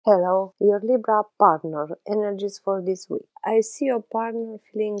Hello, your Libra partner energies for this week. I see your partner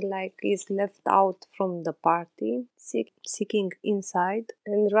feeling like he's left out from the party, seeking inside,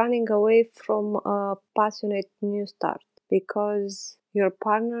 and running away from a passionate new start because your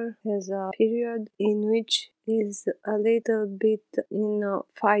partner has a period in which he's a little bit in a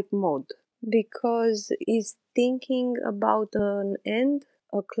fight mode because he's thinking about an end,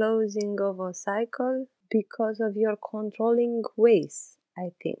 a closing of a cycle because of your controlling ways.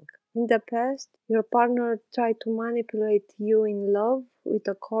 I think. In the past, your partner tried to manipulate you in love with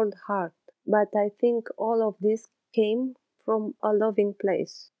a cold heart, but I think all of this came from a loving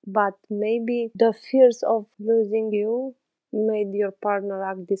place. But maybe the fears of losing you made your partner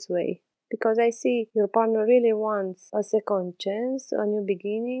act this way. Because I see your partner really wants a second chance, a new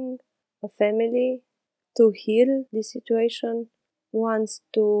beginning, a family, to heal this situation, wants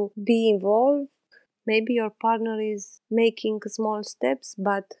to be involved. Maybe your partner is making small steps,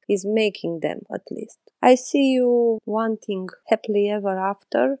 but is making them at least. I see you wanting happily ever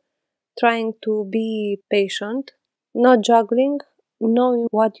after, trying to be patient, not juggling, knowing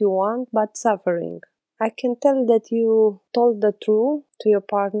what you want, but suffering. I can tell that you told the truth to your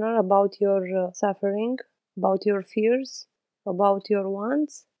partner about your suffering, about your fears, about your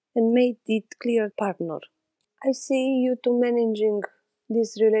wants, and made it clear, partner. I see you two managing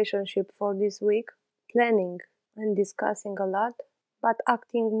this relationship for this week, planning and discussing a lot, but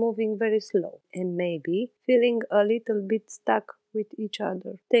acting moving very slow and maybe feeling a little bit stuck with each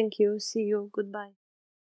other. Thank you. See you. Goodbye.